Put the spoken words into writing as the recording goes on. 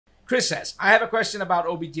Chris says, I have a question about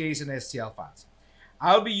OBJs and STL files.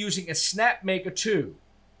 I'll be using a SnapMaker 2.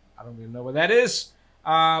 I don't really know what that is.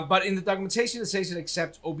 But in the documentation, it says it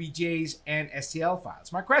accepts OBJs and STL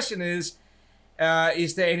files. My question is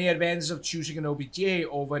there any advantage of choosing an OBJ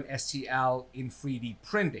over an STL in 3D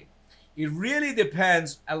printing? It really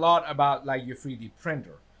depends a lot about like your 3D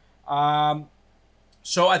printer.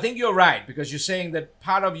 So I think you're right, because you're saying that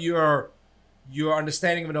part of your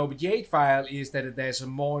understanding of an OBJ file is that there's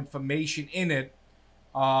more information in it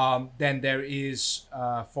than there is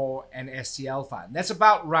for an STL file. And that's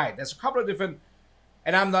about right. There's a couple of different,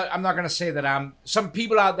 and I'm not going to say that some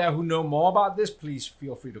people out there who know more about this, please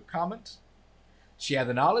feel free to comment, share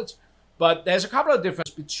the knowledge. But there's a couple of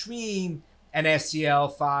differences between an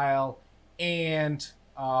STL file and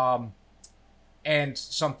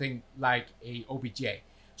something like a OBJ.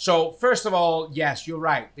 So first of all, yes, you're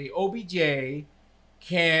right. The OBJ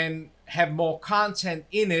can have more content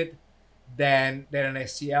in it than an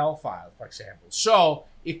STL file, for example. So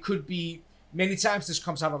it could be, many times this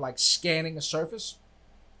comes out of like scanning a surface.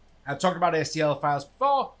 I've talked about STL files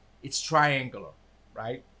before. It's triangular,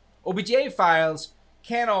 right? OBJ files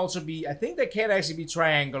can also be, I think they can actually be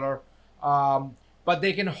triangular, but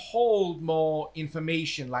they can hold more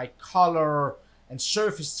information like color and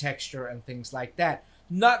surface texture and things like that.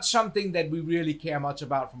 Not something that we really care much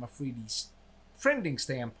about from a 3D printing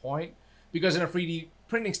standpoint, because in a 3D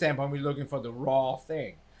printing standpoint, we're looking for the raw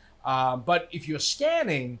thing. But if you're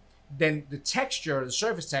scanning, then the texture, the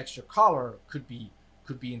surface texture, color could be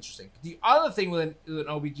interesting. The other thing with an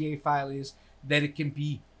OBJ file is that it can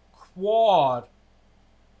be quad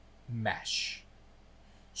mesh.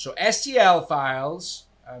 So STL files,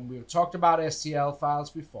 and we've talked about STL files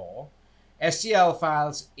before. STL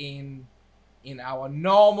files in our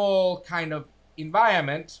normal kind of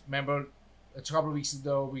environment. Remember, a couple of weeks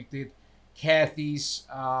ago we did Kathy's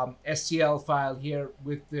STL file here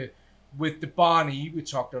with the Bonnie. We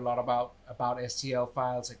talked a lot about STL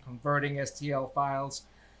files and converting STL files,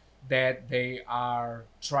 that they are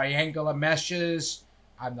triangular meshes.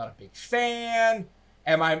 I'm not a big fan.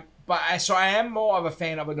 So I am more of a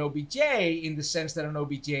fan of an OBJ in the sense that an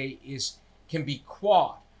OBJ can be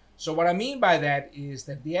quad. So what I mean by that is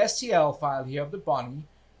that the STL file here of the Bunny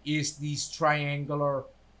is these triangular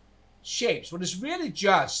shapes. What is really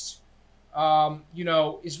just,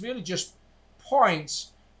 is really just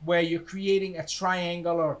points where you're creating a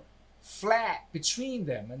triangular flat between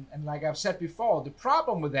them. And like I've said before, the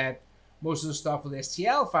problem with that, most of the stuff with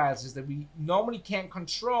STL files, is that we normally can't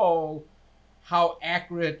control how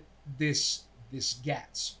accurate this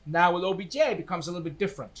gets. Now with OBJ, it becomes a little bit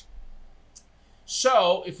different.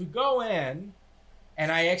 So if we go in,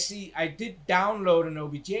 and I did download an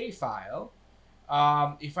OBJ file.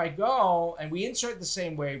 If I go and we insert the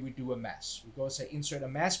same way we do a mesh, we go say insert a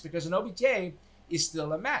mesh, because an OBJ is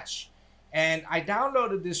still a mesh. And I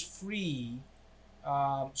downloaded this free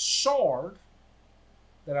sword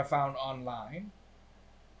that I found online,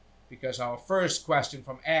 because our first question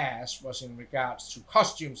from Ash was in regards to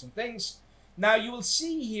costumes and things. Now you will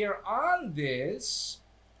see here on this,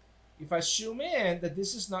 if I zoom in, that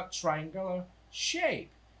this is not triangular shape.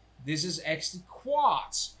 This is actually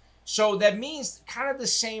quads. So that means kind of the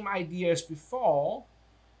same idea as before,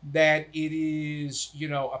 that it is,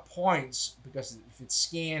 a points, because if it's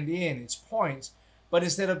scanned in, it's points. But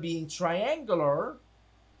instead of being triangular,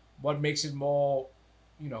 what makes it more,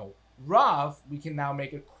 rough, we can now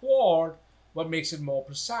make it quad, what makes it more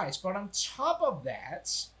precise. But on top of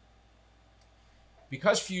that,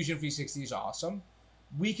 because Fusion 360 is awesome,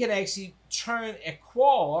 we can actually turn a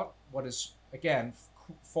quad, what is, again,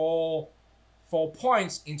 4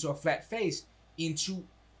 points into a flat face, into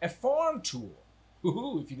a form tool.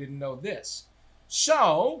 Woohoo, if you didn't know this.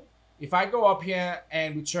 So, if I go up here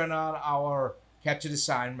and we turn on our capture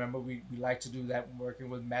design, remember we like to do that when working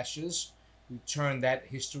with meshes. We turn that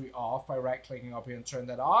history off by right-clicking up here and turn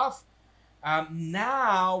that off.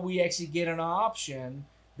 Now we actually get an option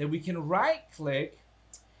that we can right-click,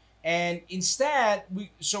 and instead,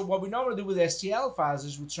 so what we normally do with STL files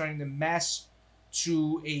is we're turning the mesh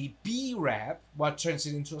to a B-wrap, what turns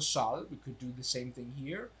it into a solid. We could do the same thing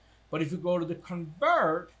here. But if you go to the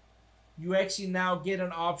convert, you actually now get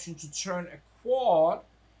an option to turn a quad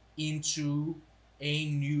into a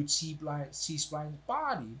new T-spline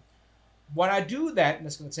body. When I do that, and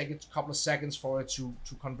it's going to take a couple of seconds for it to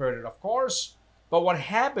convert it, of course, but what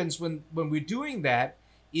happens when we're doing that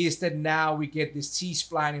is that now we get this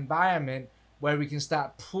T-spline environment where we can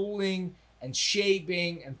start pulling and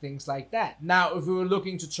shaping and things like that. Now, if we were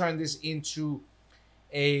looking to turn this into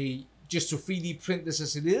just to 3D print this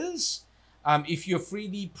as it is, if your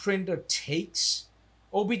 3D printer takes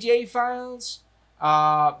OBJ files,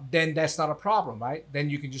 then that's not a problem, right? Then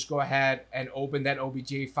you can just go ahead and open that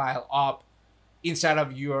OBJ file up inside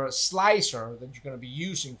of your slicer that you're going to be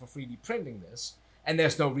using for 3D printing this, and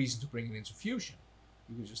there's no reason to bring it into Fusion.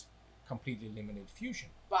 You can just completely eliminate Fusion.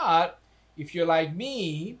 But if you're like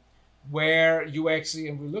me, where you actually,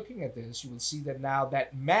 and we're looking at this, you will see that now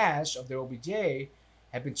that mesh of the OBJ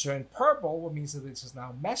have been turned purple, which means that this is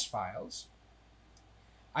now mesh files.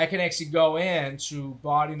 I can actually go into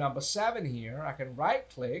body number 7 here. I can right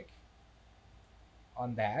click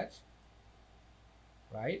on that,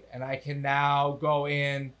 right? And I can now go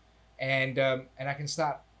in and I can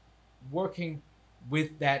start working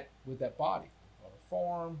with that body. Go to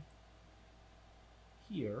form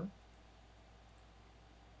here.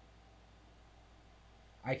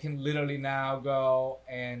 I can literally now go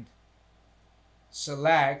and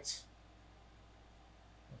select,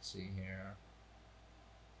 let's see here.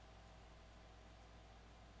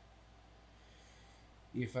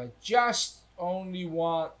 If I just only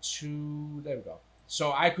want to, there we go.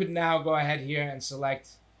 So I could now go ahead here and select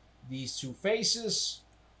these two faces,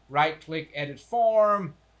 right click, edit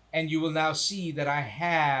form, and you will now see that I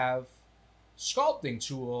have sculpting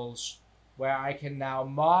tools where I can now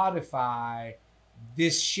modify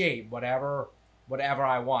this shape, whatever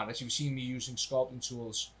I want. As you've seen me using sculpting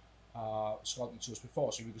tools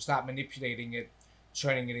before, so you can start manipulating it,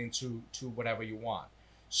 turning it into whatever you want.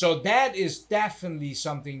 So that is definitely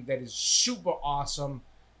something that is super awesome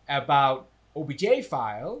about OBJ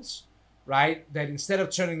files, right? That instead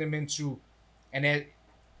of turning them into, and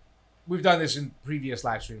we've done this in previous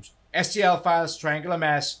live streams, STL files, triangular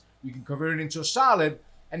mesh, we can convert it into a solid,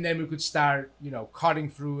 and then we could start, cutting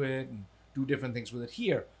through it and do different things with it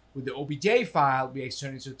here. With the OBJ file, we actually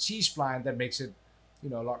turn it into a T-spline that makes it, a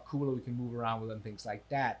lot cooler. We can move around with it and things like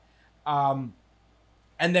that. And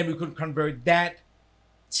then we could convert that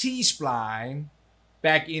T-spline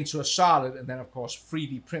back into a solid, and then of course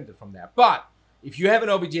 3D print it from there. But if you have an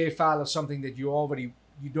OBJ file of something that you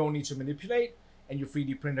don't need to manipulate, and your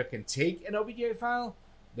 3D printer can take an OBJ file,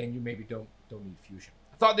 then you maybe don't need Fusion.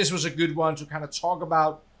 I thought this was a good one to kind of talk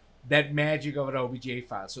about that magic of an OBJ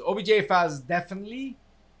file. So OBJ files, definitely,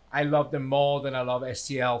 I love them more than I love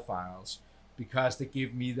STL files, because they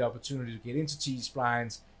give me the opportunity to get into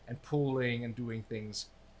T-splines and pulling and doing things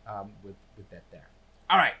with that there.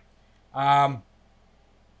 All right.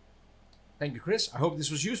 Thank you, Chris. I hope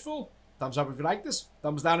this was useful. Thumbs up if you like this.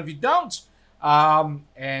 Thumbs down if you don't.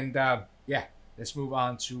 Yeah, let's move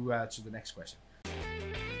on to the next question.